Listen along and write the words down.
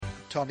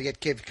time to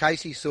get Kev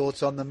Casey's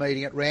thoughts on the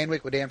meeting at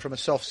Randwick. We're down from a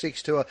soft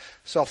 6 to a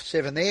soft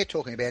 7 there,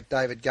 talking about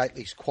David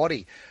Gately's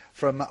quaddie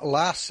from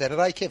last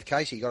Saturday. Kev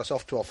Casey got us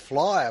off to a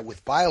flyer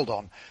with bailed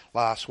on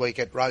last week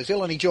at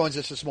Rosehill, and he joins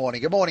us this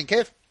morning. Good morning,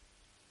 Kev.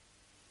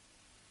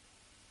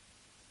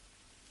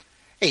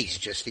 He's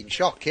just in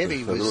shock, Kev.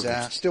 He was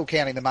still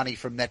counting the money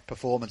from that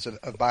performance of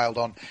bailed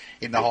on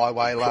in the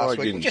highway last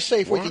week. We'll just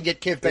see if we can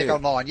get Kev back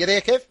online. You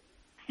there, Kev?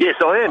 Yes,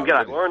 I am.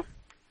 G'day, Warren.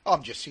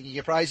 I'm just singing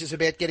your praises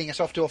about getting us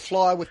off to a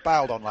flyer with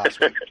bailed on last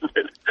week.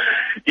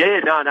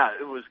 Yeah, no,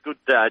 it was a good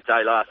day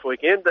last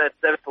weekend. That's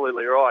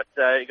absolutely right.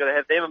 You've got to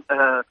have them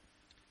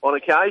on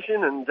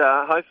occasion, and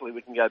hopefully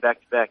we can go back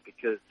to back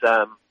because,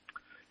 it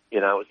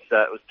was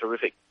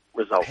terrific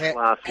results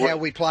last week. How are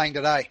we playing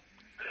today?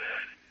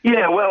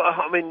 Yeah, well,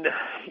 I mean,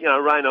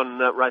 rain on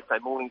race day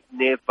morning's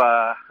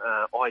never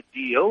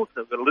ideal,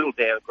 so we've got a little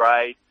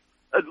downgrade.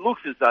 It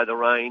looks as though the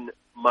rain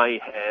may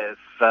have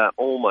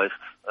almost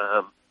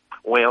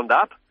wound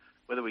up.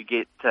 Whether we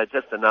get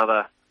just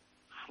another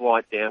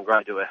slight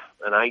downgrade to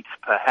an 8,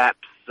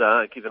 perhaps,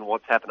 given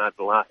what's happened over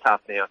the last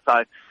half an hour.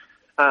 So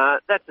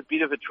that's a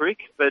bit of a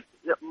trick, but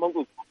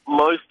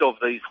most of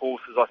these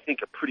horses, I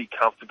think, are pretty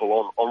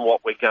comfortable on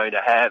what we're going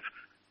to have.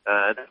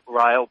 That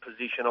rail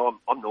position,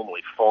 I'm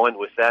normally fine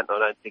with that, and I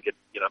don't think it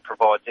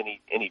provides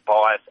any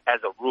bias as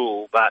a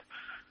rule, but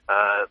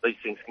these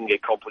things can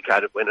get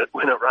complicated when it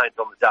rains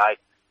on the day.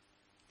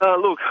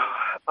 Look,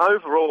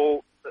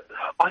 overall,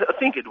 I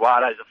think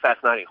Eduardo's a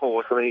fascinating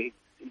horse. I mean,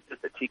 he's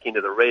just a tick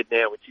into the red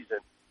now, which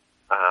isn't,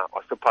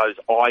 I suppose,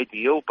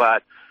 ideal,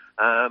 but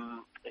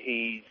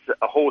he's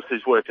a horse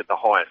who's worked at the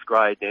highest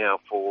grade now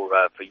for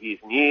years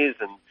and years,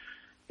 and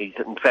he's,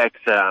 in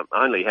fact,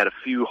 only had a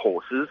few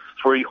horses,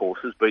 3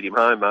 horses, beat him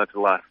home over the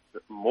last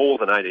more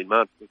than 18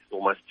 months, which is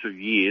almost 2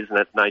 years, and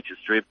that's Nature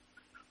Strip,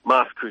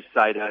 Masked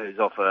Crusader, who's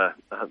off a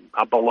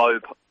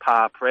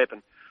below-par prep,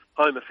 and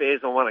Home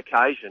Affairs on one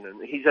occasion,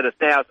 and he's at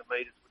 1,000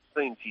 metres,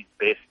 which seems his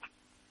best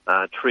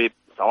trip.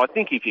 So I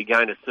think if you're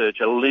going to search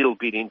a little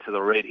bit into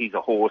the red, he's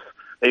a horse,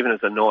 even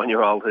as a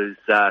 9-year-old who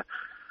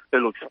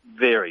looks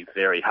very,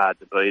 very hard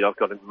to beat. I've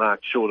got him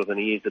marked shorter than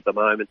he is at the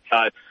moment.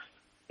 So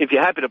if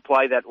you're happy to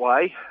play that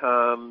way,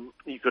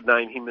 you could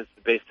name him as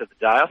the best of the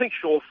day. I think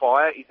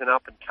Surefire is an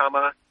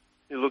up-and-comer.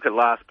 You look at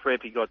last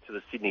prep, he got to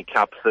the Sydney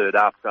Cup third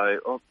up,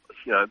 so,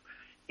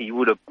 he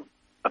would have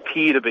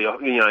appeared to be,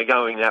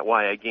 going that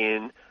way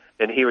again.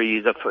 And here he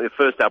is, a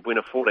first up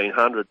winner,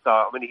 1,400. So,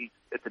 I mean,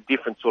 it's a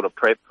different sort of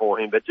prep for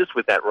him. But just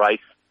with that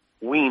race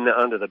win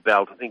under the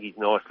belt, I think he's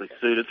nicely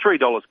suited.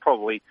 $3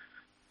 probably,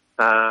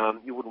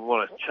 you wouldn't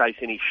want to chase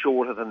any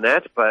shorter than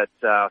that, but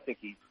I think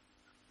he's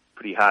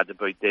pretty hard to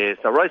beat there.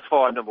 So race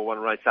 5, number 1,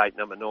 race 8,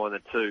 number 9,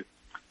 the 2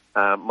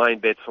 main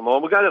bets for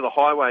mine. We'll go to the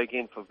highway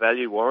again for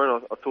value,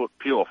 Warren. I thought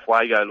Pure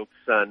Fuego looks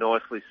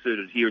nicely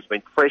suited here. It's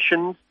been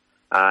freshened.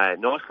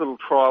 Nice little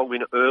trial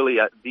win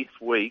earlier this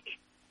week,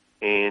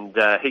 and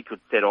he could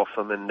sit off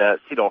them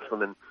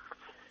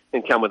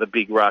and come with a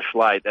big rush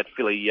late. That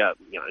filly,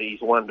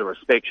 he's one to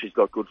respect. She's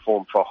got good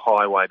form for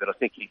highway, but I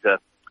think he's a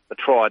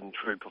tried and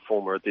true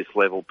performer at this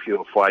level.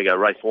 Pure Fuego,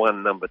 race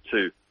 1, number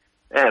 2,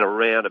 at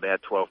around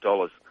about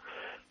 $12.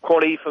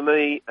 Quantity for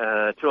me,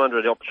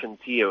 200 options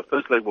here.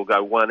 First leg will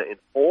go 1 and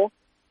 4.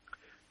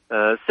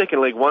 Second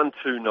leg, 1,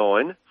 2,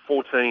 9,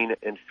 14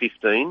 and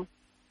 15.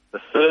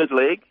 The third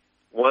leg,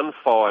 1,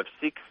 5,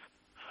 6,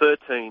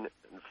 13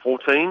 and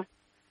 14.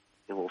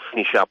 And we'll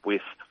finish up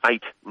with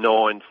 8,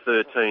 9,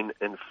 13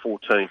 and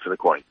 14 for the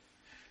queen.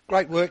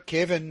 Great work,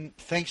 Kev, and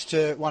thanks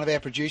to one of our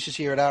producers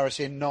here at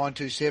RSN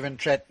 927,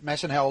 Trat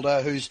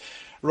Massenhalder, who's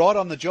right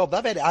on the job.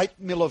 They've had 8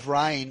 mil of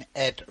rain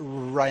at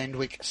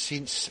Randwick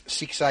since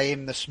 6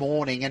 a.m. this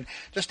morning, and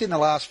just in the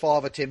last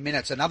 5 or 10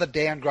 minutes, another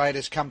downgrade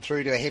has come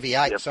through to a heavy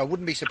 8. Yep. So I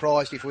wouldn't be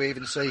surprised if we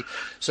even see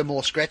some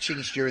more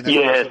scratchings during the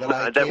course of the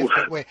day, Kev,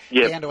 but we're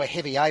down to a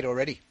heavy 8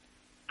 already.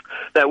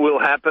 That will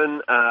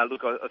happen.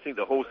 Look, I think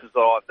the horses that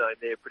I've known,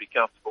 they're pretty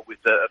comfortable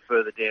with a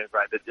further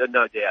downgrade, but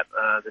no doubt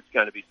there's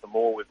going to be some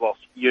more. We've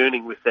lost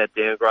Yearning with that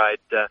downgrade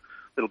a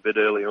little bit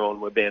earlier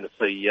on. We're bound to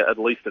see at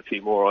least a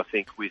few more, I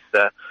think, with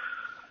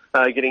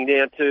getting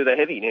down to the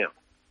heavy now.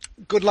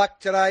 Good luck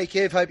today,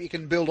 Kev. Hope you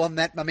can build on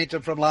that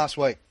momentum from last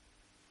week.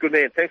 Good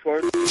man. Thanks,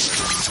 Warren.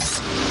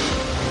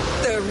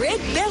 The Red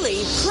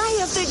Belly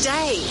Play of the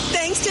Day.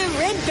 Thanks to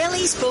Red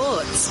Belly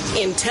Sports.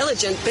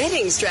 Intelligent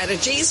betting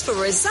strategies for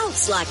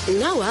results like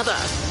no other.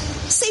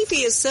 See for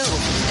yourself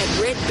at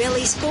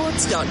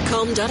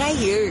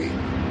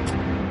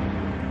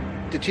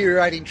redbellysports.com.au.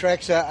 Deteriorating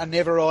tracks are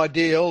never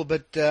ideal,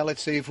 but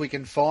let's see if we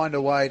can find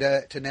a way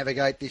to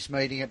navigate this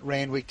meeting at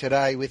Randwick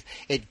today with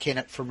Ed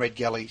Kennett from Red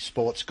Belly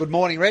Sports. Good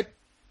morning, Red.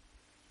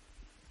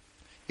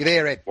 You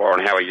there, Ed?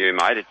 Warren, how are you,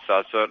 mate? It's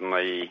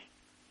certainly...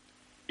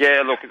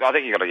 Yeah, look, I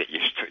think you've got to get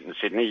used to it in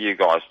Sydney. You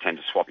guys tend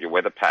to swap your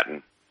weather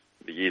pattern.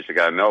 Years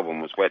ago,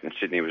 Melbourne was wet and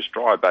Sydney was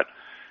dry, but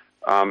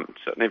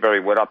certainly very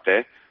wet up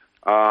there.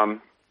 I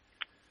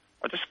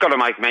just got to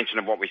make mention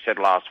of what we said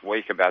last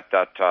week about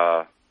that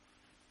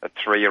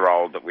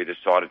 3-year-old that we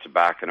decided to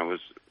back, and it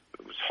was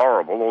was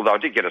horrible, although I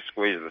did get a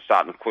squeeze at the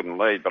start and couldn't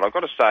lead. But I've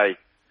got to say,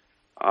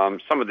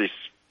 some of this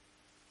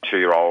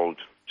 2-year-old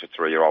to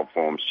 3-year-old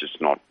form's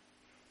just not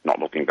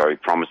looking very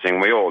promising.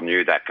 We all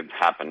knew that could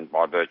happen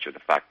by virtue of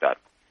the fact that,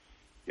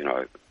 you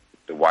know,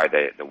 the way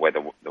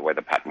the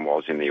weather pattern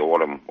was in the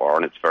autumn,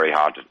 Warren. It's very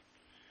hard to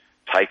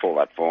take all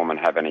that form and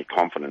have any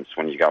confidence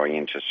when you're going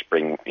into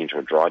spring into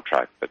a dry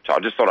track. But I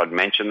just thought I'd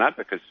mention that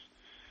because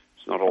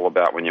it's not all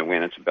about when you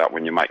win, it's about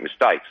when you make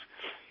mistakes.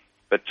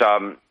 But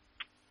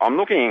I'm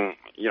looking,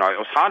 you know, it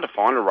was hard to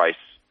find a race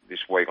this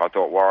week, I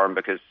thought, Warren,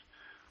 because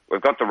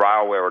we've got the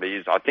rail where it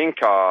is. I think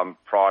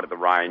prior to the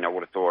rain, I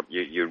would have thought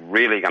you're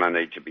really going to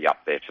need to be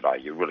up there today.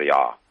 You really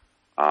are,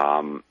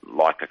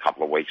 like a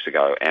couple of weeks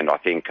ago. And I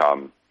think,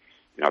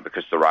 you know,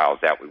 because the rail's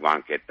out, we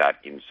won't get that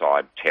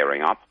inside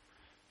tearing up.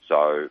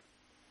 So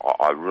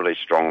I really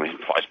strongly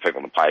advise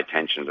people to pay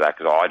attention to that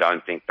because I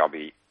don't think they'll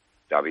be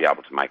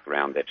able to make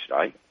ground there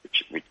today,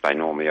 which they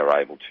normally are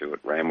able to at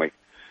Randwick.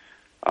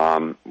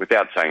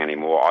 Without saying any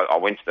more, I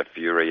went to the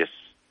Furious,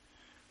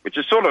 which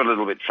is sort of a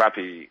little bit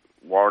trappy,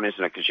 Warren,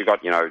 isn't it? Because you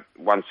got, you know,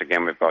 once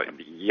again we've got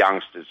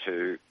youngsters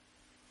who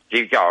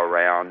did go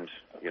around,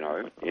 you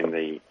know, in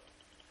the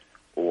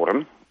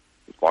autumn,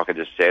 like I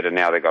just said, and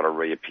now they've got to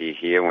reappear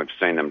here, and we've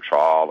seen them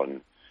trial,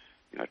 and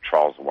you know,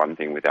 trial's one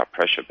thing without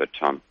pressure, but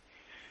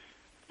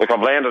look,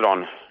 I've landed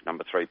on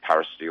number 3,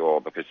 Paris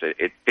Dior, because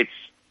it fits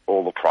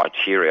all the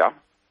criteria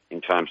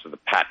in terms of the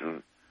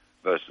pattern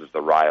versus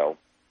the rail.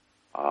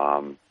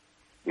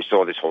 We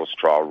saw this horse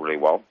trial really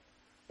well.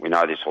 We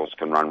know this horse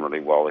can run really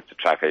well if the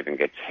track even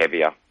gets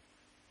heavier,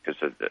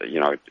 because, you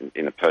know,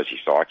 in the Percy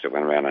Sykes it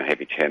went around a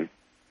heavy 10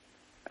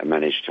 and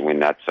managed to win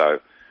that. So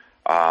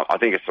I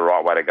think it's the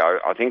right way to go.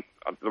 I think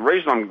the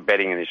reason I'm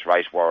betting in this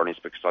race, Warren, is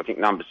because I think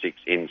number 6,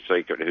 In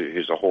Secret,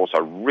 who's a horse I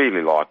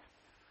really like,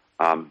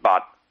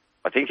 but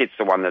I think it's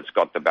the one that's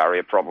got the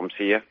barrier problems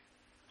here,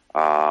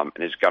 and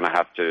is going to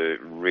have to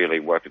really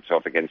work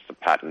itself against the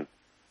pattern.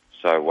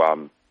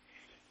 So,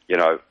 you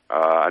know,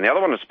 and the other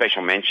one is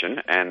special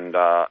mention, and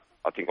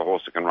I think a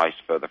horse that can race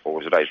further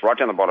forward today is right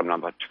down the bottom,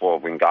 number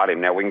 12, Wingardium.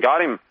 Now,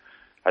 Wingardium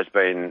has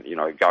been, you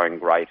know, going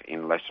great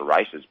in lesser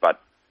races,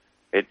 but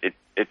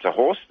it's a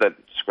horse that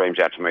screams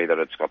out to me that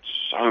it's got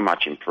so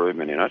much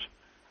improvement in it.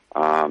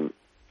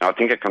 I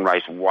think it can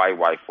race way,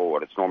 way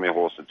forward. It's normally a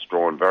horse that's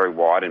drawn very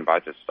wide in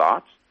both its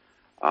starts,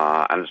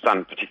 and it's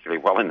done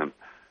particularly well in them,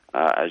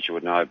 as you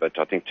would know, but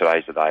I think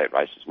today's the day it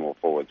races more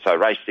forward. So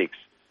race 6,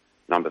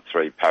 number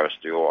 3, Paris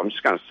Dior. I'm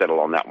just going to settle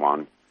on that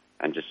one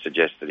and just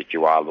suggest that if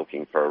you are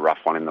looking for a rough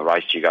one in the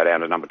race, you go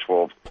down to number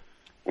 12,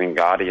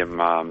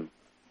 Wingardium.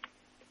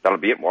 That'll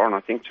be it, Warren,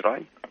 I think,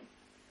 today.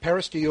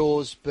 Paris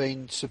Dior's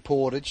been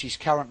supported. She's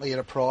currently at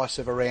a price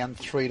of around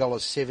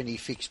 $3.70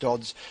 fixed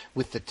odds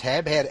with the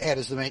tab. How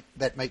does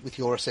that meet with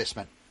your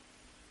assessment?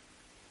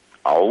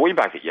 Oh, we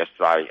backed it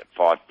yesterday at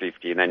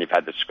 $5.50, and then you've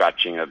had the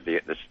scratching of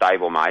the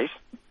stablemate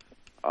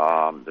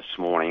this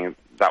morning.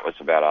 That was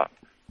about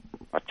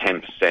a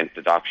 10%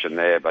 deduction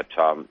there, but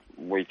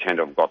we tend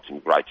to have got some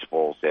great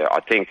spoils there.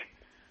 I think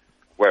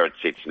where it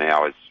sits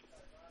now is,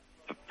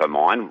 for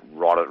mine,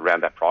 right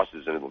around that price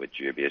is a little bit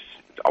dubious.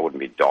 I wouldn't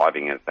be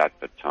diving at that,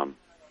 but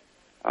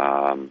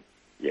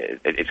yeah,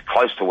 it's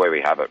close to where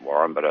we have it,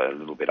 Warren, but a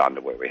little bit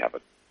under where we have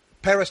it.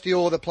 Paris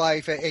Dior, the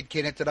play for Ed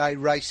Kennett today,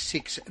 race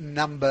 6,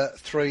 number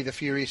 3, the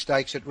Furious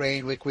Stakes at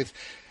Randwick, with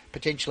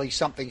potentially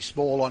something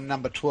small on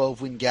number 12,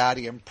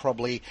 Wingardium,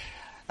 probably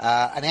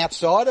an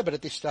outsider, but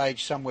at this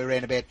stage somewhere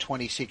around about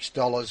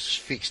 $26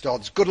 fixed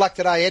odds. Good luck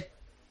today, Ed.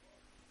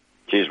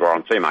 Cheers,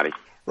 Warren. See you, matey.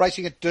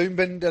 Racing at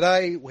Doomben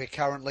today, we're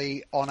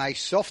currently on a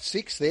soft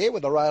 6 there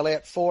with a rail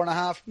out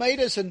 4.5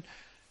 metres, and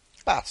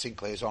Bart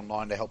Sinclair's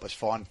online to help us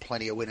find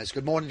plenty of winners.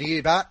 Good morning to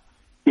you, Bart.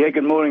 Yeah,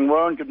 good morning,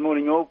 Warren. Good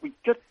morning, all. We've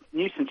got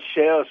nuisance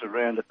showers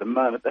around at the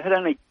moment. They had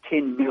only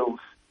 10 mils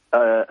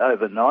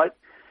overnight,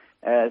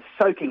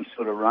 soaking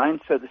sort of rain,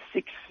 so the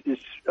 6 is,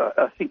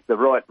 I think, the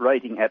right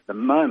rating at the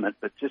moment,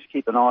 but just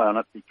keep an eye on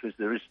it because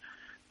there is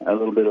a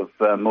little bit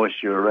of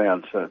moisture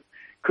around, so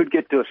could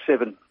get to a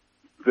 7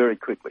 very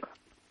quickly.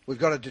 We've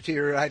got a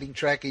deteriorating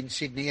track in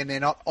Sydney, and they're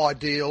not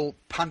ideal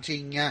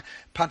punting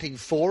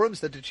forums,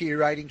 the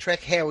deteriorating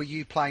track. How are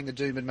you playing the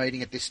Doomben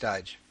meeting at this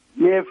stage?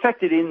 Yeah,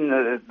 factored in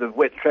the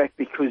wet track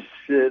because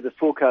the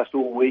forecast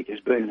all week has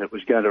been that it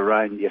was going to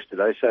rain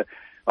yesterday. So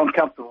I'm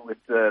comfortable with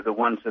the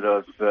ones that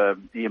I've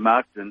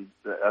earmarked, and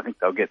I think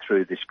they'll get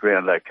through this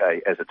ground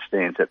okay as it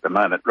stands at the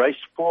moment. Race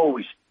 4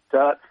 we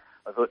start.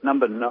 I thought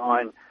number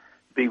 9,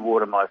 Be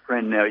Water, My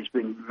Friend. Now, he's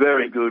been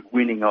very good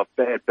winning off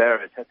bad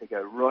barriers. Had to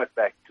go right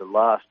back to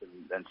last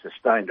and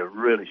sustained a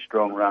really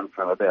strong run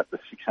from about the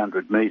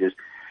 600 metres.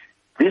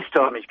 This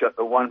time he's got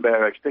the 1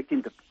 barrier. I expect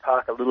him to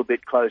park a little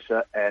bit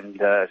closer and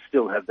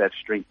still have that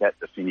strength at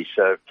the finish.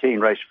 So keen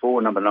race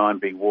 4, number 9,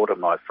 Be Water,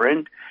 My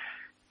Friend.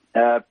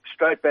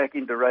 Straight back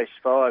into race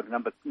 5,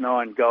 number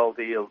 9, Gold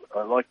Eel.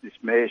 I like this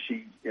mare.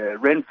 She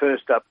ran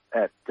first up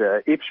at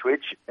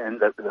Ipswich,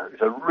 and it was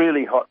a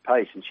really hot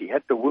pace, and she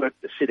had to work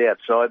to sit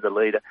outside the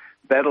leader,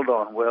 battled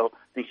on well.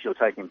 I think she'll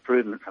take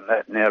improvement from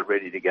that, now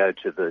ready to go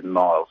to the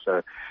mile.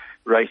 So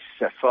race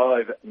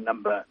 5,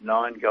 number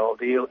 9, Gold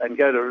Deal, and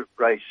go to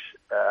race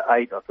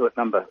 8. I thought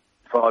number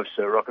 5,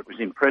 Sir Rocket, was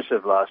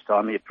impressive last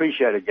time. He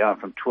appreciated going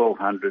from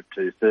 1200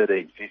 to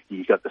 1350.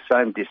 He's got the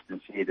same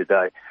distance here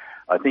today.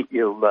 I think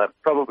he'll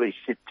probably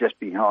sit just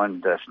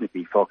behind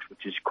Snippy Fox,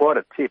 which is quite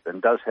a tip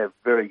and does have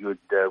very good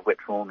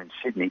wet form in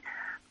Sydney.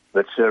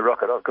 But Sir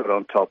Rocket, I've got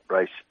on top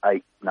race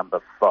 8,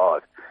 number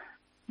 5.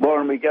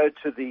 Warren, we go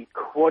to the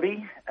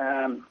quaddie.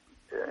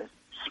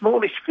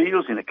 Smallish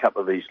fields in a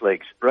couple of these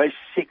legs. Race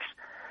 6,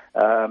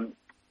 I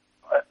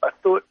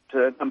thought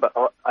number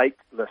 8,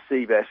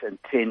 Lascivas, and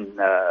 10,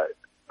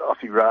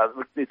 Offie Ra.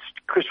 It's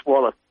Chris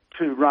Waller,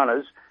 2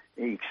 runners.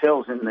 He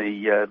excels in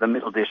the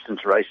middle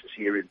distance races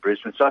here in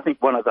Brisbane. So I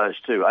think one of those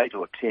two, 8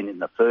 or 10 in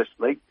the first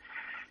leg.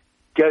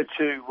 Go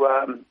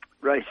to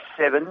race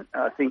 7.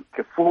 I think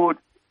Ford,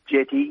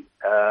 Jetty,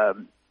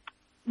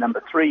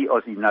 number 3,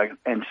 Aussie Nugget,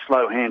 and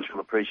Slow Hands will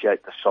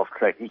appreciate the soft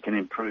track. He can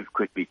improve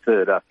quickly.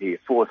 Third up here,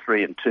 4,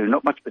 3 and 2.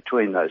 Not much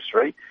between those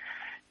three.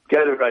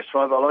 Go to race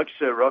 5. I like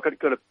Sir Rocket.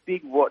 Got a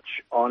big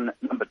watch on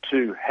number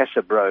 2,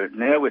 Hasselbro,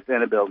 now with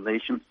Annabelle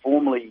Neesham,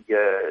 formerly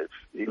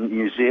in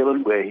New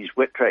Zealand, where his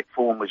wet track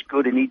form was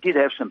good, and he did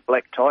have some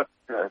black type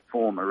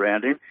form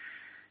around him.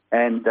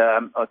 And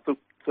I thought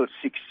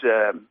 6,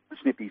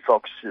 Snippy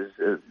Fox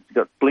has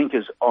got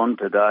blinkers on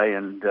today,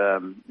 and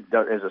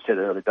as I said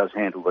earlier, does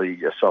handle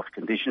the soft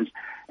conditions.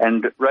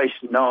 And race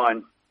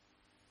 9,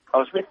 I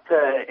was with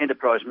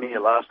Enterprise Mia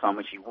last time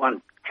when she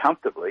won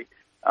comfortably.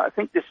 I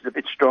think this is a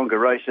bit stronger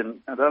race, and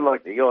I don't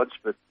like the odds,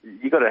 but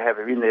you got to have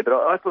her in there. But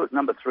I thought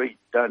number 3,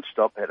 Don't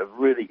Stop, had a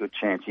really good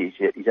chance. He's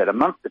had a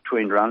month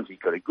between runs. He's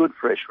got a good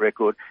fresh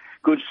record,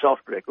 good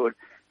soft record.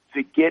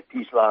 Forget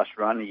his last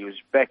run. He was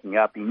backing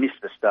up. He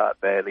missed the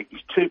start badly. His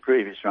 2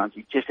 previous runs,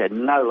 he just had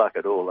no luck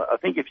at all. I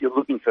think if you're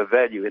looking for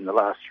value in the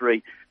last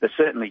 3, there's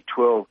certainly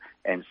 12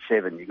 and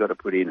 7 you've got to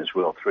put in as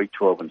well. 3,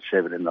 12 and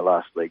 7 in the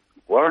last leg.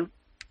 Warren?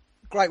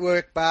 Great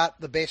work, Bart.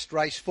 The best.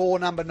 Race 4,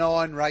 number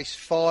 9, race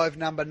 5,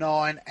 number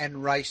 9,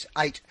 and race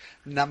 8,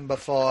 number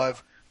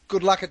 5.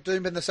 Good luck at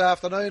Doomben this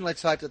afternoon.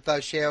 Let's hope that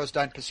those showers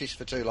don't persist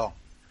for too long.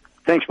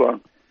 Thanks,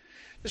 Warren.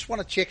 Just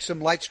want to check some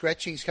late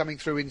scratchings coming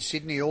through in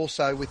Sydney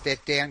also with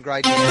that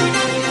downgrade.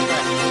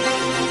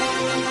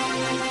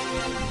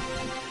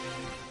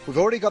 We've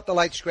already got the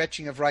late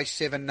scratching of race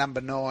 7,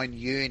 number 9,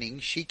 Yearning.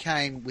 She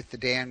came with the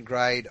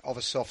downgrade of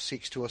a soft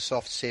 6 to a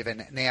soft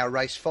 7. Now,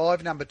 race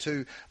 5, number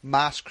 2,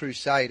 Masked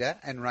Crusader,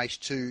 and race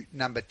 2,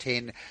 number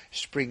 10,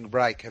 Spring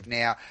Break, have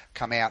now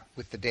come out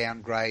with the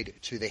downgrade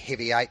to the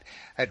heavy 8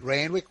 at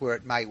Randwick, where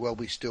it may well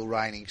be still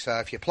raining. So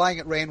if you're playing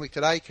at Randwick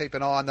today, keep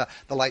an eye on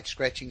the late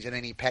scratchings and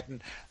any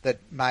pattern that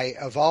may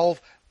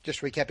evolve.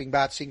 Just recapping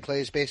Bart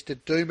Sinclair's best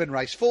at Doomben,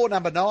 race 4,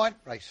 number 9,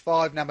 race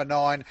 5, number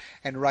 9,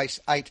 and race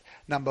 8,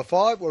 number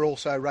 5. We're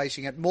also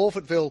racing at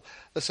Morphettville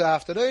this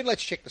afternoon.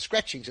 Let's check the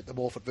scratchings at the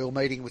Morphettville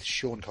meeting with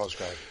Sean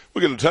Cosgrove.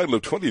 We've got a total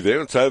of 20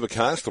 there. It's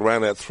overcast,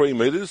 around out 3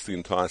 metres, the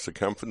entire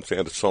circumference,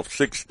 down to soft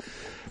 6.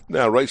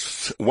 Now,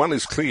 race 1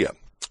 is clear.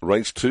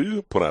 Race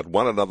 2, put out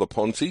 1 Another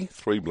Ponzi,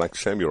 3 Black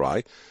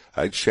Samurai,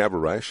 8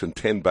 Shabarash, and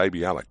 10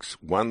 Baby Alex.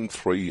 1,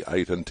 3,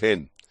 8 and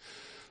 10.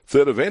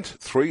 Third event,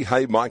 3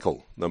 Hey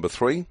Michael, number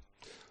 3.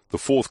 The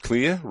 4th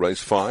clear,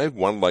 race 5,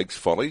 1 Lakes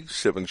Folly,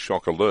 7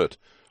 Shock Alert,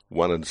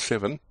 1 and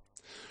 7.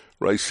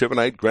 Race 7,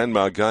 8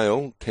 Grandma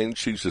Gale, 10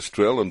 She's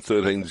Estrell and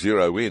 13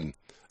 Zero In,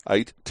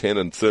 8, 10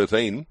 and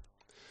 13.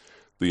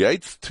 The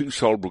 8th, 2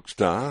 Solbrook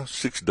Star,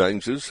 6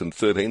 Dangers and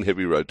 13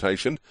 Heavy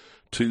Rotation,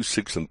 2,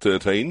 6 and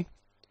 13.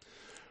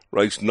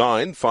 Race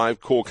 9,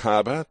 5 Cork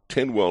Harbour,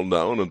 10 Well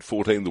Known and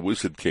 14 The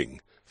Wizard King,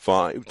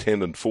 5,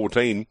 10 and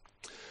 14.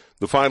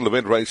 The final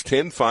event, race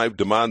 10, 5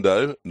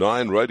 Demando,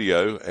 9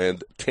 Rodeo,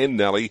 and 10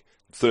 Nelly,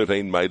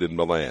 13 Made in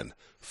Milan.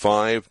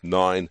 5,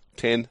 9,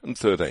 10 and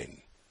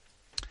 13.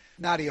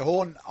 Nadia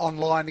Horn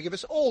online to give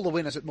us all the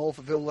winners at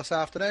Morphettville this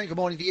afternoon. Good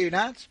morning to you,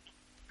 Nats.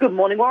 Good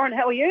morning, Warren.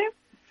 How are you?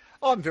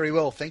 I'm very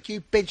well, thank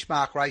you.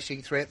 Benchmark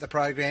racing throughout the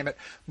program at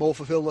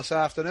Morphettville this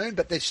afternoon,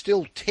 but there's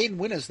still 10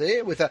 winners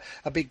there with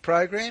a big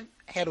program.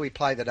 How do we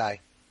play the day?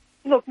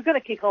 Look, we're going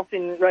to kick off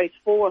in race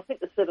 4. I think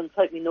the 7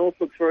 Take Me North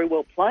looks very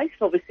well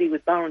placed. Obviously,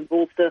 with Barron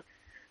Vorster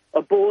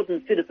aboard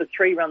and fitted for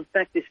 3 runs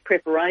back this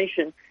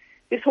preparation.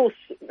 This horse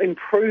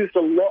improved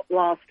a lot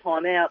last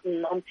time out,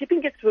 and I'm tipping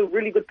gets to a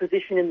really good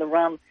position in the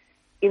run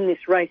in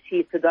this race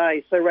here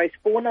today. So race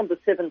 4, number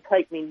 7,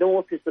 Take Me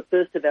North, is the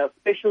first of our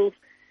specials.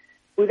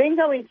 We then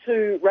go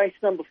into race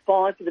number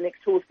 5 for the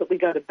next horse that we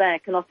go to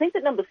back, and I think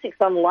that number 6,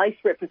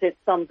 Unlaced, represents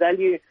some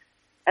value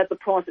at the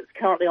price it's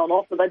currently on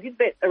offer. They did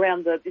bet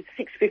around the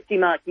 $6.50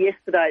 mark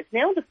yesterday. It's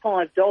now to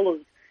 $5.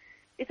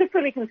 It's a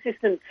pretty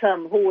consistent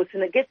horse,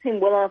 and it gets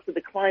in well after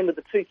the claim with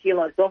the 2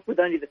 kilos off with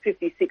only the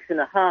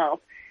 56.5.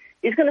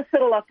 He's going to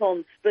settle up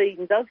on speed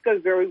and does go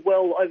very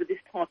well over this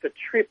type of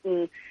trip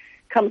and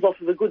comes off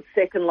of a good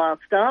second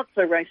last start.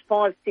 So race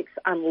 5, 6,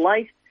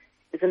 Unlaced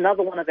is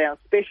another one of our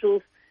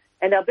specials.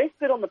 And our best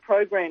bet on the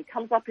program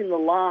comes up in the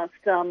last.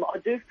 I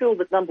do feel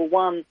that number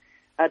 1,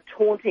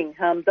 Taunting,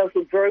 does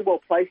look very well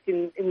placed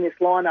in this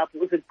lineup. It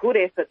was a good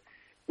effort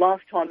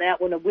last time out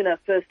when a winner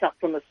first up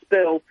from a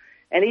spell.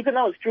 And even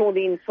though it's drawn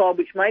the inside,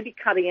 which may be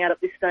cutting out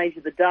at this stage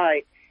of the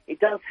day, it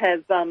does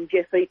have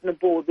Jeff Eaton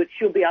aboard, which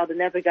she'll be able to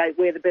navigate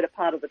where the better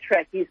part of the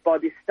track is by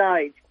this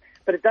stage.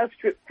 But it does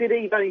strip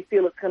City. You only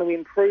feel it's going to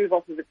improve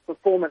off of its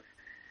performance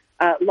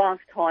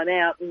last time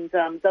out, and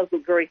does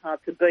look very hard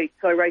to beat.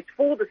 So race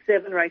 4 to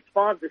 7, race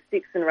 5 to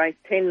 6, and race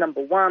 10,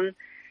 number 1.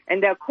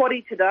 And our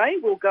quaddie today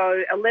will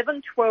go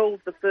 11,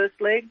 12 the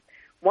first leg,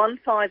 1,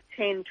 5,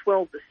 10,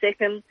 12 the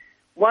second,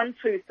 1,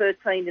 2,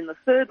 13 in the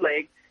third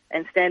leg,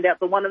 and stand out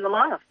the one in the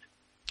last.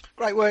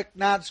 Great work,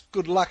 Nards.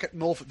 Good luck at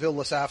Morphettville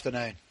this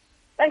afternoon.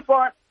 Thanks,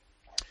 Wyatt.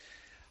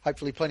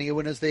 Hopefully plenty of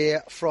winners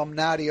there from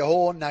Nadia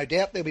Horn. No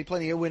doubt there'll be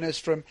plenty of winners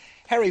from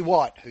Harry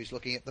White, who's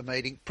looking at the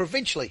meeting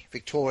provincially,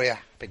 Victoria,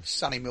 up in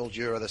sunny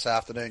Mildura this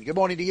afternoon. Good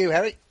morning to you,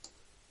 Harry.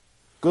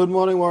 Good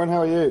morning, Warren.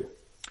 How are you?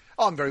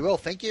 I'm very well,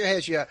 thank you.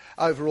 How's your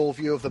overall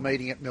view of the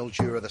meeting at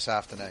Mildura this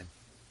afternoon?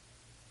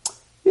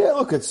 Yeah,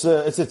 look, it's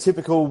a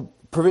typical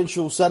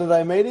provincial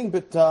Saturday meeting,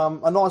 but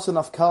a nice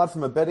enough card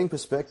from a betting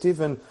perspective,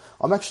 and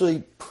I'm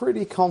actually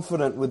pretty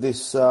confident with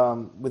this,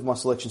 with my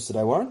selections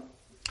today, Warren.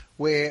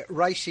 We're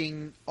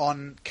racing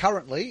on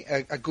currently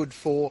a good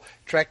 4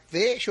 track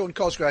there. Sean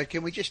Cosgrove,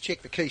 can we just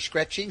check the key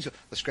scratchings, or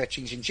the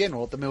scratchings in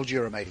general, at the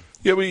Mildura meeting?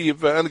 Yeah,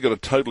 we've only got a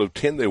total of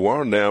 10 there,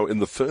 Warren. Now, in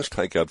the first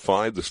takeout,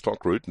 5, the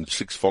Stock Route, and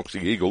 6,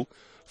 Foxy Eagle,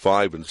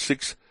 5 and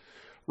 6.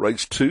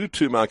 Race 2,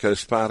 2 Marco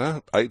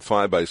Sparta, 8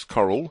 Firebase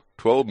Coral,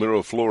 12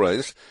 Mirror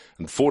Flores,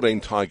 and 14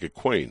 Tiger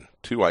Queen,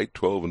 2, 8,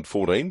 12 and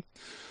 14.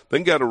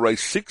 Then go to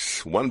race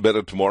 6, 1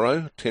 Better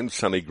Tomorrow, 10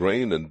 Sunny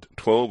Green, and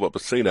 12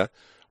 Opacina,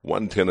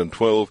 1, 10 and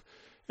 12.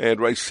 And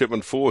race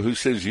 7, 4, Who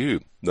Says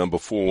You, number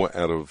 4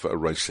 out of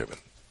race 7.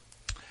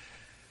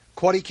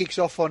 Quaddie kicks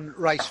off on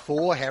race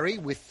 4, Harry,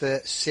 with the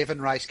 7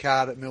 race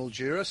card at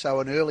Mildura, so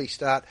an early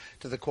start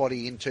to the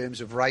Quaddie in terms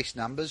of race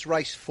numbers.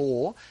 Race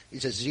 4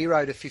 is a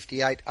 0 to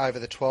 58 over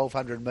the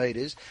 1,200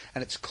 metres,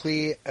 and it's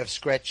clear of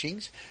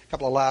scratchings. A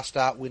couple of last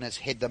start winners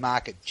head the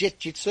market. Jet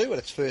Jitsu, at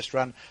its first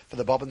run for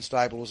the Bobbin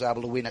Stable, was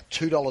able to win at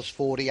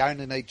 $2.40,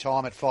 only need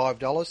time at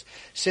 $5.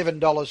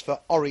 $7 for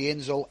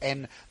Oriental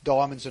and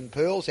Diamonds and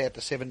Pearls, out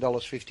to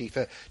 $7.50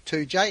 for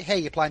 2J. How are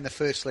you playing the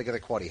first leg of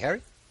the Quaddie,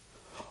 Harry?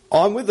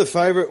 I'm with the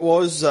favourite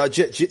was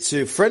Jet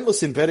Jitsu.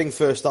 Friendless in betting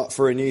first up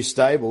for a new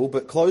stable,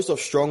 but closed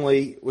off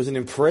strongly, was an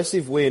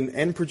impressive win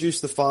and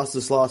produced the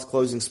fastest last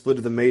closing split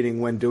of the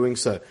meeting when doing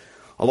so.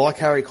 I like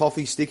Harry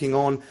Coffey sticking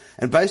on,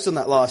 and based on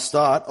that last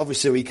start,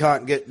 obviously we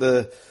can't get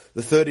the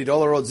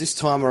 $30 odds this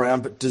time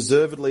around, but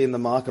deservedly in the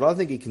market, I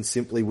think he can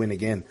simply win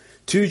again.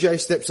 2J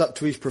steps up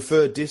to his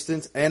preferred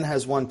distance and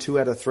has won 2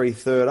 out of 3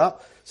 third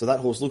up, so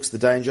that horse looks the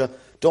danger.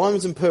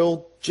 Diamonds and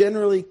Pearl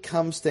generally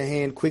comes to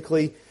hand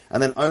quickly,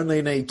 and then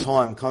only need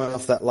time coming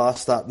off that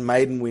last start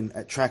maiden win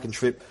at Track and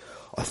Trip.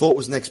 I thought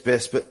was next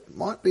best, but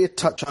might be a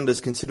touch unders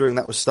considering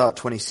that was start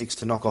 26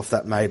 to knock off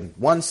that maiden.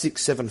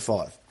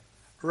 1-6-7-5.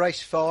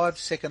 Race 5,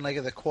 second leg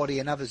of the Quaddie,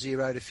 another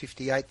 0 to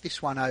 58.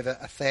 This one over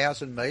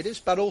 1,000 metres,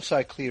 but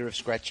also clear of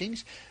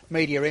scratchings.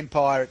 Media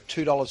Empire at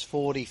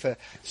 $2.40 for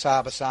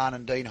Sarbasan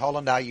and Dean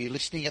Holland. Are You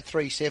Listening at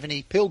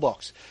 $3.70.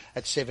 Pillbox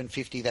at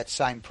 $7.50. That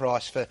same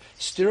price for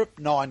Stirrup.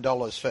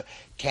 $9 for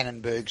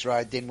Cannonberg's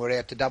Road. Then we're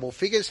out to double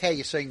figures. How are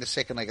you seeing the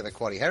second leg of the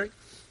Quaddie, Harry?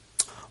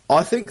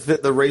 I think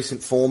that the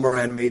recent form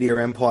around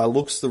Media Empire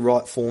looks the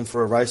right form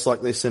for a race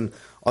like this, and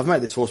I've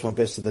made this horse my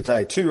best of the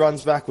day. 2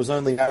 runs back, was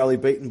only narrowly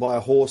beaten by a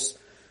horse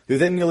who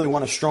then nearly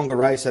won a stronger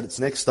race at its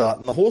next start.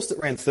 And the horse that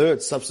ran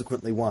third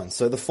subsequently won.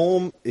 So the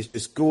form is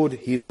just good.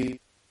 He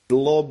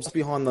lobs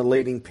behind the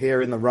leading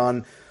pair in the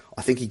run.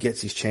 I think he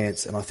gets his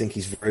chance, and I think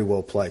he's very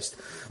well placed.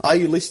 Are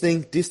You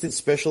Listening? Distance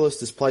Specialist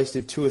has placed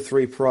in 2 or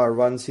 3 prior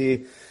runs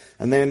here.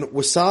 And then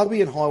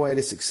Wasabi and Highway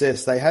to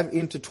Success, they have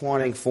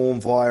intertwining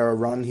form via a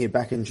run here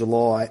back in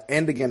July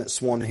and again at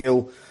Swan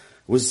Hill.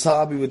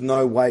 Wasabi with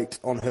no weight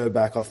on her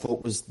back, I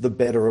thought was the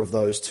better of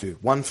those two.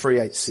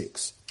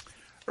 1-3-8-6.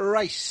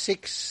 Race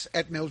 6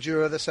 at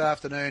Mildura this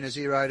afternoon, a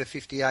 0 to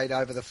 58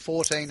 over the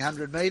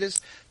 1,400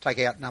 metres. Take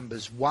out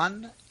numbers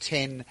 1,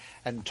 10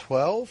 and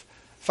 12.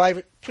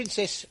 Favourite,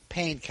 Princess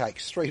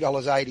Pancakes,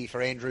 $3.80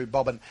 for Andrew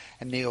Bobbin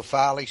and Neil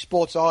Farley.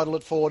 Sports Idol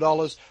at $4.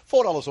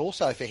 $4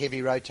 also for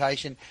Heavy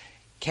Rotation.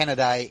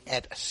 Canada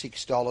at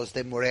 $6.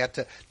 Then we're out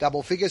to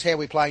double figures. How are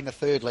we playing the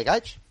third leg,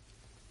 H?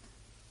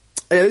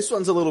 Yeah, this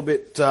one's a little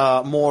bit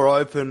more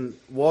open.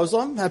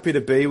 I'm happy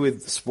to be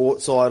with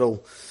Sports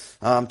Idol.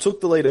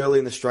 Took the lead early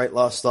in the straight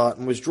last start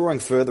and was drawing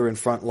further in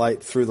front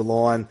late through the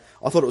line.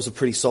 I thought it was a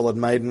pretty solid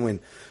maiden win.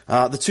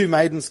 The 2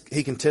 maidens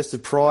he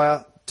contested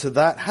prior to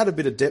that had a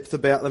bit of depth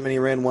about them and he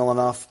ran well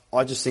enough.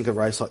 I just think a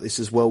race like this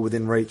is well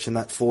within reach, and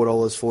that $4,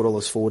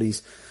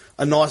 $4.40's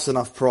a nice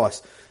enough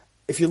price.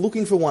 If you're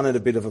looking for one at a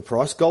bit of a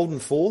price, Golden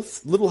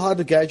Fourth, little hard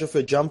to gauge off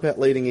her jump out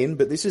leading in,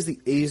 but this is the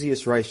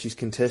easiest race she's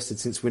contested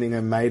since winning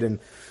her maiden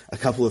a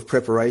couple of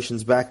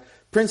preparations back.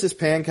 Princess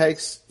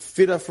Pancakes,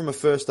 fitter from a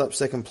first up,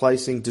 second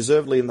placing,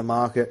 deservedly in the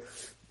market.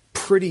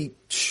 Pretty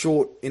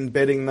short in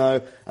betting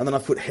though, and then I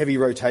put Heavy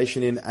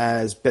Rotation in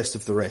as best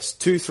of the rest.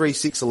 2, 3,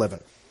 6, 11.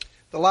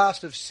 The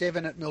last of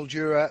 7 at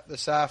Mildura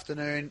this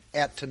afternoon,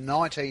 out to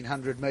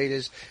 1900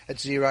 metres at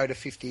 0 to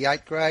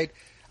 58 grade.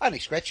 Only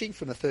scratching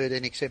from the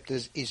 13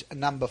 acceptors is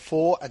number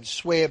 4, and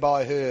Swear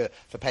By Her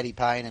for Paddy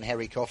Payne and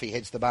Harry Coffey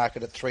heads the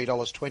market at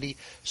 $3.20.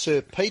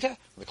 Sir Peter,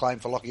 the claim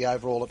for Lockie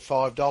Overall at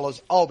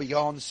 $5. I'll Be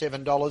Gone,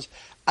 $7.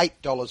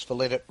 $8 for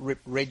Let It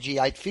Rip Reggie,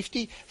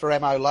 $8.50 for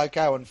Ammo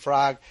Loco, and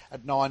Frag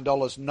at $9,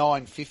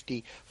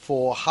 $9.50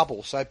 for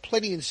Hubble. So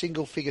plenty in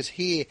single figures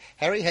here.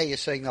 Harry, how are you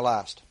seeing the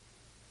last?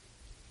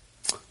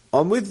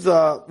 I'm with,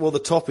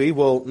 the toppy.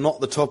 Well, not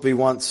the toppy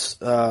once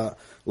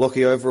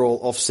Lockie Overall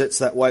offsets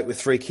that weight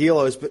with 3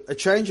 kilos, but a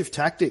change of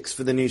tactics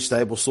for the new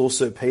stable saw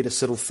Sir Peter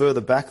settle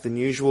further back than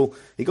usual.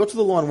 He got to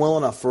the line well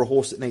enough for a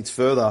horse that needs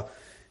further.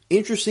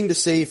 Interesting to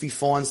see if he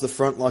finds the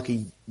front like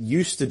he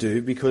used to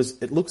do, because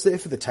it looks there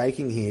for the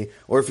taking here,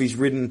 or if he's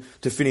ridden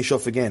to finish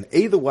off again.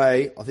 Either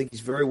way, I think he's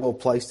very well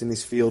placed in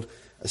this field,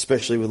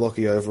 especially with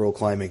Lockie Overall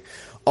claiming.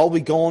 I'll Be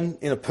Gone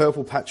in a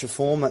purple patch of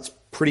form. That's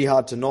pretty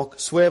hard to knock.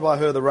 Swear By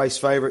Her, the race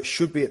favourite,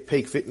 should be at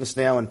peak fitness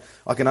now, and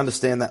I can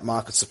understand that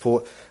market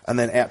support. And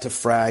then out to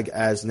Frag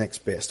as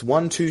next best.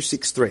 1, 2,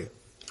 6, 3.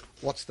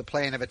 What's the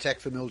plan of attack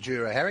for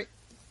Mildura, Harry?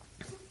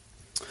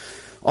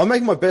 I'm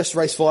making my best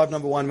race 5,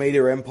 number 1,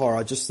 Meteor Empire.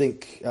 I just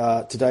think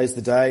today's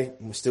the day.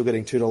 We're still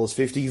getting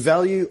 $2.50.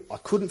 Value, I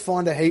couldn't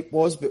find a heap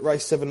but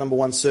race 7, number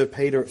 1, Sir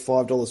Peter at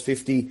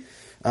 $5.50.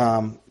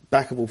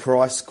 Backable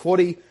price.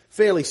 Quaddie,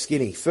 fairly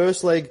skinny.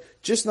 First leg,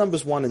 just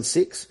numbers 1 and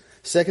 6.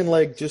 Second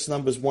leg, just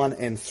numbers 1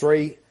 and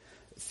 3.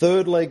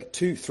 Third leg,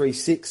 2, 3,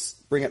 6.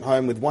 Bring it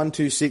home with 1,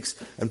 2, 6.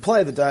 And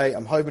play of the day,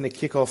 I'm hoping to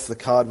kick off the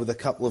card with a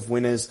couple of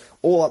winners.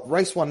 All up,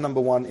 race 1,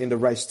 number 1 into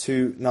race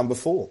 2, number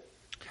 4.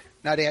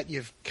 No doubt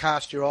you've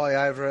cast your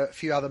eye over a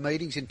few other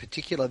meetings, in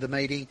particular the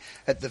meeting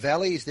at the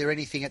Valley. Is there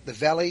anything at the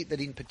Valley that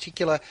in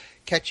particular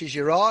catches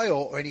your eye,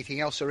 or anything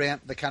else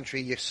around the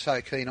country you're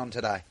so keen on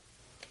today?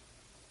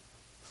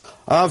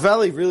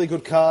 Valley, really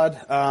good card.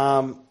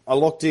 I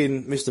locked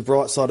in Mr.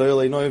 Brightside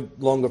early, no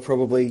longer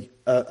probably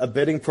a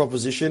betting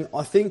proposition.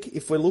 I think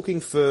if we're looking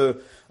for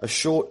a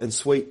short and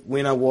sweet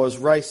winner, was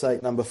race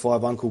 8, number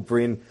 5, Uncle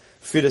Bryn.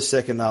 Fit a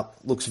second up,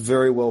 looks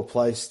very well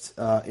placed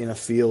in a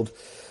field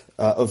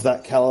of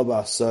that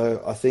calibre.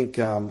 So I think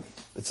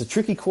it's a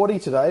tricky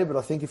quaddie today, but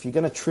I think if you're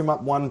going to trim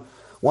up one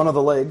of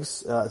the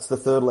legs, it's the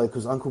third leg,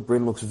 because Uncle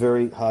Bryn looks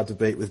very hard to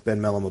beat with Ben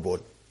Melham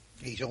aboard.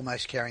 He's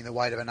almost carrying the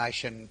weight of a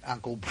nation,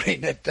 Uncle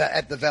Bryn, at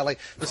the Valley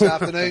this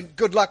afternoon.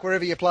 Good luck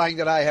wherever you're playing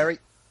today, Harry.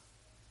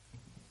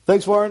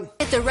 Thanks, Warren.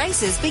 The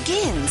races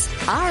begins.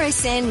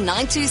 RSN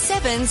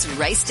 927's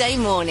Race Day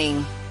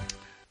Morning.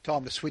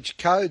 Time to switch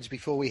codes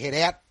before we head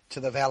out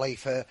to the Valley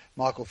for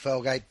Michael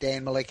Felgate,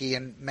 Dan Malecki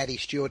and Matty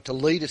Stewart to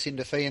lead us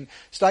into Feehan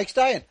Stakes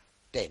Day. And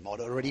Dan might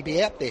already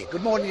be out there.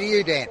 Good morning to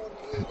you, Dan.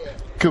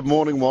 Good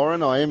morning,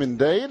 Warren. I am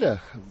indeed.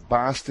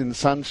 Basked in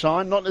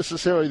sunshine. Not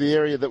necessarily the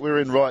area that we're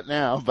in right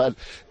now, but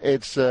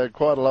it's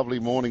quite a lovely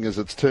morning as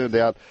it's turned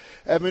out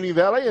at Moonee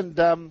Valley. And,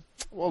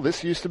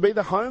 this used to be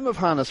the home of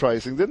harness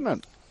racing, didn't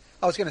it?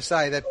 I was going to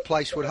say that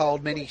place would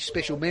hold many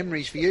special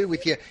memories for you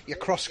with your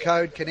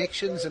cross-code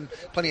connections and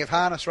plenty of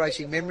harness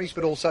racing memories,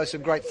 but also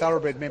some great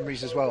thoroughbred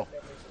memories as well.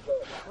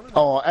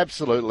 Oh,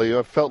 absolutely.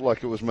 I felt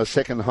like it was my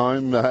second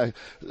home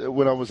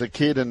when I was a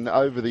kid, and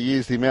over the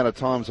years, the amount of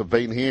times I've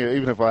been here,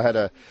 even if I had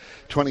a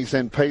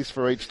 20-cent piece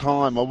for each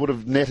time, I would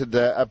have netted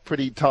a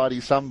pretty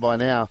tidy sum by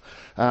now.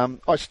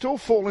 I still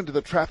fall into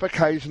the trap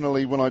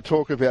occasionally when I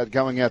talk about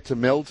going out to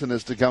Melton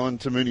as to go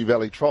into Moonee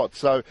Valley Trot,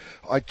 so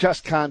I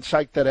just can't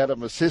shake that out of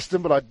my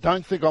system, but I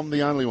don't think I'm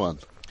the only one.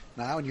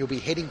 No, and you'll be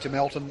heading to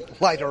Melton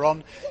later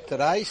on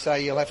today, so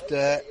you'll have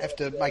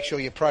to make sure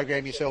you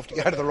program yourself to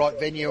go to the right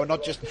venue and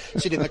not just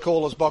sit in the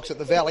caller's box at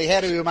the Valley.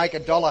 How do you make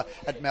 $1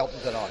 at Melton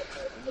tonight?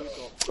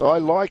 I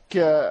like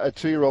a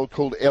 2-year-old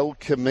called El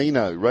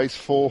Camino, race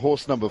 4,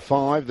 horse number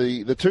 5.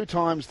 The 2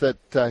 times that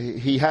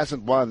he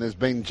hasn't won, there's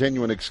been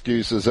genuine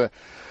excuses.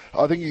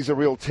 I think he's a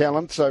real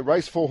talent. So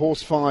race 4,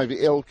 horse 5,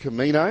 El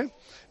Camino.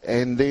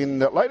 And then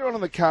later on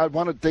in the card,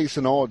 one at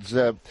decent odds,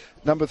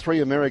 number 3,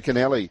 American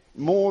Alley.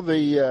 More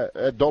the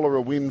 $1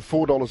 a win,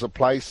 $4 a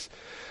place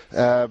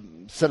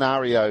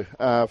scenario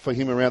for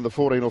him around the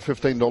 $14 or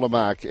 $15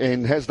 mark.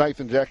 And has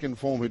Nathan Jack in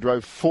form, who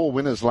drove 4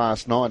 winners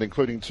last night,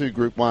 including 2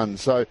 Group 1.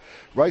 So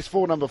race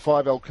 4, number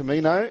 5, El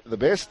Camino, the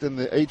best.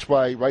 And each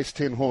way, race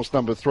 10, horse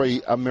number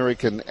 3,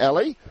 American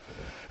Alley.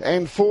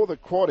 And for the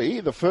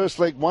quaddie, the first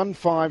leg, 1,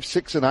 5,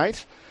 6 and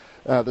 8.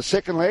 The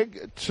second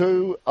leg,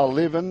 2,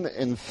 11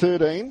 and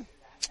 13.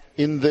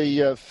 In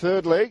the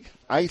third leg,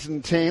 8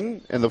 and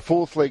 10. And the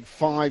fourth leg,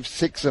 5,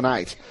 6 and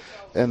 8.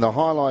 And the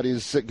highlight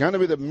is going to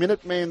be the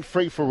Minuteman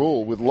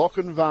Free-for-All with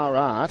Lochinvar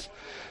Art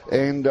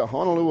and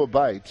Honolulu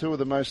Bay, 2 of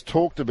the most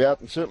talked about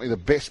and certainly the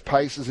best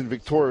paces in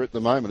Victoria at the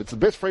moment. It's the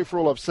best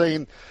free-for-all I've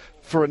seen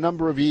for a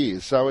number of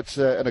years. So it's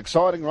an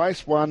exciting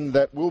race, one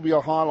that will be a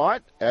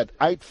highlight at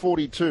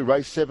 8:42,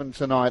 race 7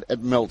 tonight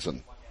at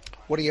Melton.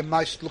 What are you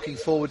most looking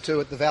forward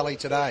to at the Valley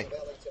today?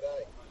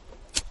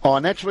 Oh,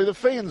 naturally, the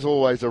Fian's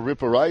always a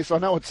ripper race. I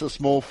know it's a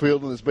small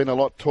field and there's been a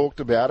lot talked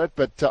about it,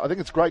 but I think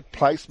it's great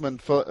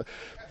placement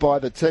by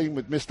the team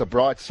with Mr.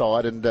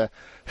 Brightside, and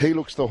he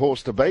looks the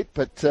horse to beat.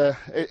 But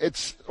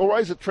it's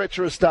always a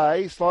treacherous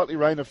day, slightly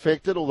rain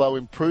affected, although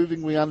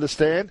improving, we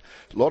understand.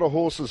 A lot of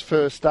horses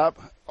first up.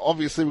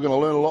 Obviously, we're going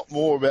to learn a lot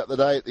more about the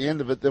day at the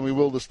end of it than we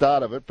will the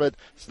start of it, but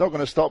it's not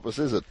going to stop us,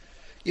 is it?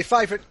 Your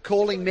favourite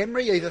calling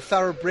memory, either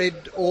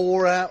thoroughbred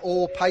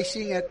or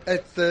pacing at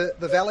the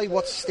Valley?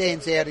 What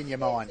stands out in your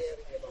mind?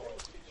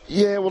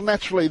 Yeah, well,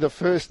 naturally, the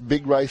first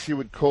big race you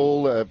would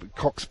call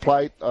Cox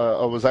Plate.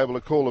 I was able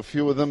to call a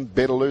few of them.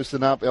 Better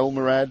Loosen Up,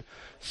 Elmerad,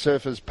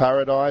 Surfer's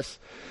Paradise.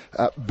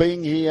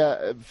 Being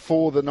here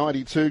for the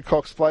 92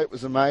 Cox Plate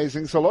was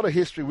amazing. So a lot of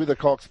history with the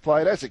Cox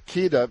Plate. As a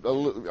kid, I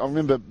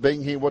remember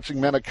being here watching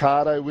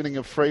Manicato winning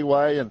a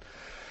freeway, and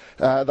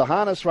the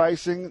harness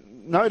racing,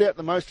 no doubt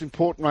the most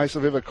important race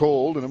I've ever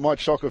called, and it might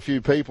shock a few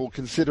people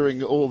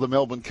considering all the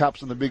Melbourne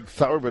Cups and the big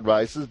thoroughbred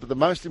races, but the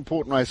most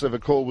important race I ever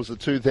called was the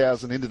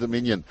 2000 Inter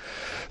Dominion.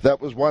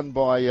 That was won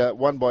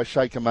by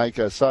Shaker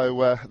Maker.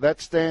 So that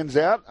stands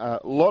out.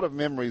 A lot of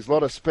memories, a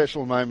lot of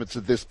special moments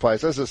at this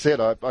place. As I said,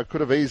 I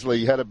could have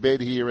easily had a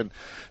bed here, and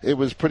it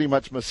was pretty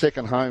much my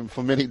second home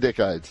for many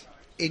decades.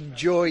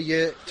 Enjoy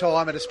your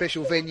time at a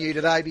special venue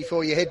today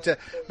before you head to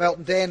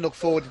Melton. Dan, look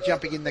forward to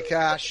jumping in the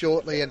car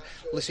shortly and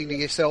listening to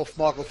yourself,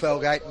 Michael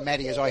Felgate and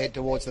Matty as I head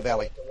towards the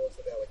Valley.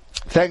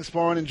 Thanks,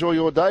 Byron. Enjoy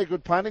your day.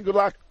 Good punting. Good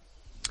luck.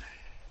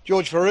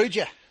 George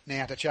Farrugia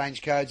now to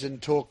change codes and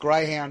talk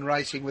greyhound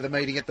racing with a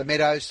meeting at the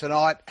Meadows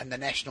tonight and the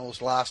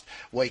Nationals last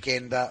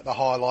weekend, the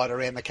highlight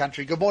around the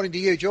country. Good morning to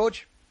you,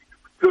 George.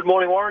 Good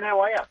morning, Warren.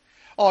 How are you?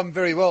 I'm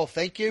very well,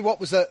 thank you. What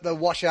was the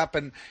wash-up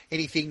and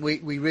anything we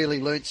really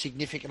learnt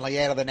significantly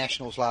out of the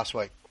Nationals last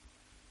week?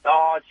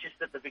 Oh, it's just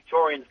that the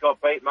Victorians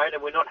got beat, mate,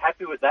 and we're not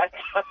happy with that.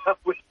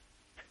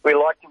 we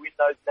like to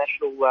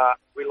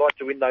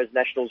win those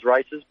Nationals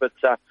races, but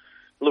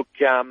look,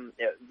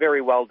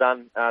 very well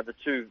done. The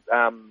two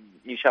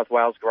New South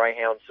Wales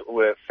greyhounds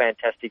were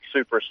fantastic,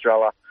 Super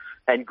Estrella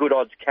and Good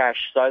Odds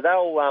Cash. So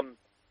they'll.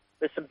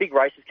 There's some big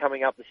races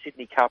coming up, the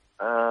Sydney Cup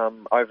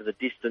over the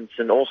distance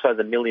and also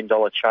the $1 Million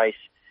Chase.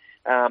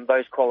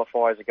 Those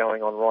qualifiers are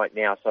going on right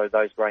now, so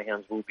those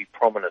greyhounds will be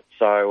prominent.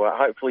 So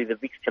hopefully the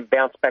Vics can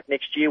bounce back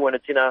next year when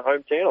it's in our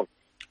hometown.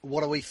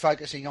 What are we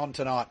focusing on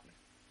tonight?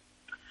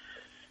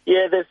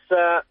 Yeah, there's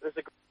a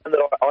greyhound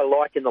that I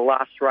like in the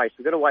last race.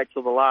 We've got to wait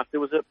till the last. There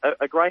was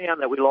a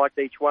greyhound that we liked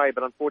each way,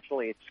 but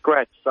unfortunately it's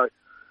scratched. So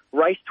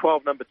race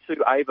 12, number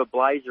 2, Ava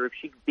Blazer, if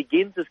she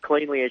begins as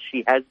cleanly as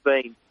she has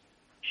been,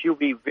 she'll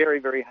be very,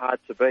 very hard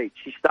to beat.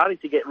 She's starting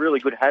to get really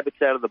good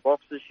habits out of the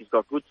boxes. She's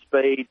got good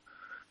speed.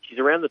 She's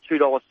around the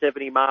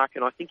 $2.70 mark,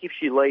 and I think if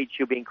she leads,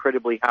 she'll be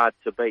incredibly hard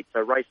to beat. So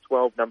race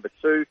 12, number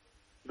 2.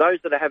 Those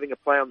that are having a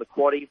play on the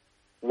quaddie,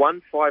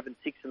 1, 5 and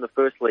 6 in the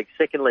first leg.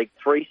 Second leg,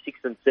 3, 6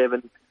 and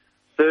 7.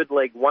 Third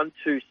leg, 1,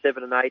 2,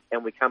 7 and 8.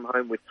 And we come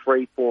home with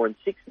 3, 4 and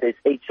 6. There's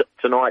heats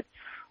tonight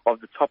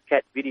of the Top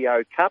Cat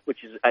Video Cup,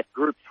 which is at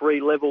Group 3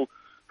 level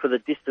for the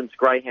distance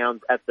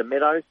greyhounds at the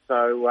Meadows.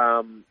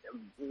 So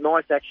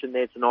nice action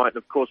there tonight. And,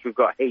 of course, we've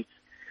got heats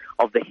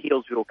of the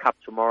Healesville Cup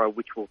tomorrow,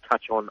 which we'll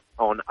touch on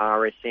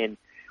RSN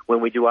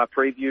when we do our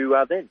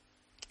preview then.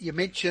 You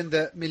mentioned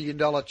the $1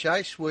 Million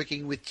Chase,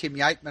 working with Tim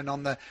Yateman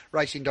on the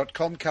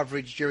Racing.com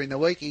coverage during the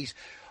week. He's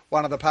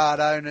one of the part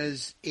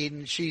owners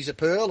in She's a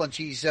Pearl, and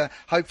she's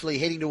hopefully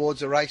heading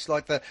towards a race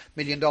like the $1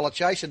 Million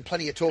Chase, and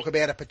plenty of talk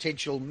about a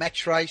potential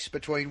match race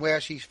between Wow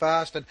She's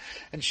Fast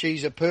and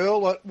She's a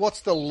Pearl.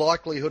 What's the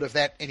likelihood of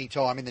that any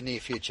time in the near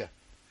future?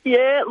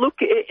 Yeah, look,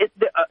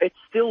 it's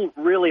still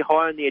really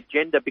high on the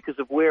agenda because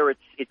of where it's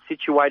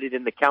situated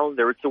in the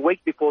calendar. It's a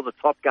week before the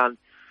Top Gun,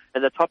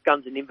 and the Top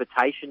Gun's an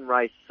invitation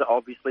race,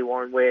 obviously,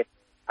 Warren, where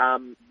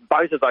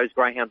both of those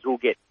greyhounds will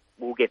get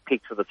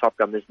picked for the Top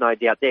Gun. There's no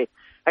doubt there.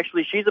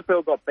 Actually, She's a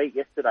Pearl got beat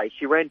yesterday.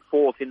 She ran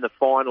 4th in the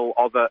final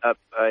of a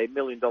 $1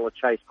 Million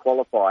Chase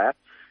qualifier.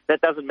 That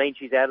doesn't mean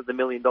she's out of the $1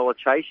 Million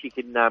Chase. She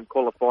can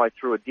qualify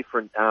through a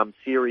different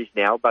series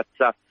now, but...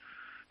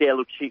 yeah,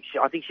 look,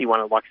 I think she won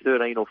it like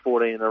 13 or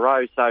 14 in a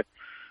row. So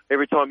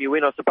every time you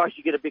win, I suppose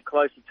you get a bit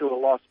closer to a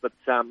loss. But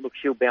look,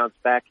 she'll bounce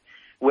back.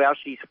 Wow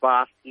She's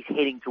Fast is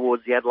heading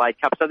towards the Adelaide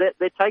Cup. So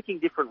they're taking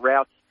different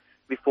routes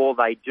before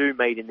they do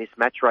meet in this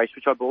match race,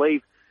 which I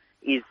believe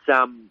is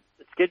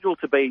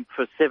scheduled to be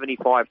for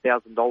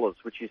 $75,000,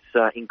 which is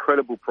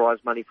incredible prize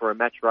money for a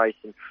match race,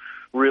 and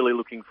really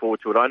looking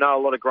forward to it. I know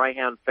a lot of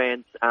greyhound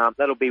fans,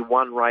 that'll be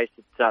one race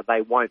that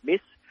they won't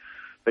miss.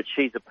 But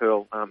She's a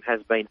Pearl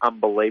has been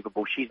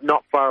unbelievable. She's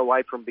not far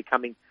away from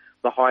becoming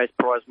the highest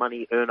prize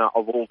money earner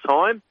of all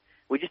time.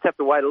 We just have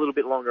to wait a little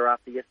bit longer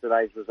after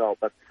yesterday's result,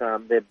 but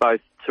they're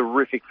both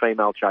terrific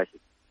female chasers.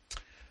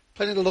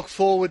 Plenty to look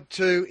forward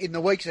to in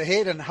the weeks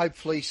ahead, and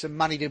hopefully some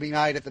money to be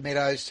made at the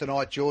Meadows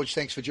tonight. George,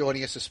 thanks for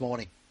joining us this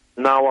morning.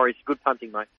 No worries. Good punting, mate.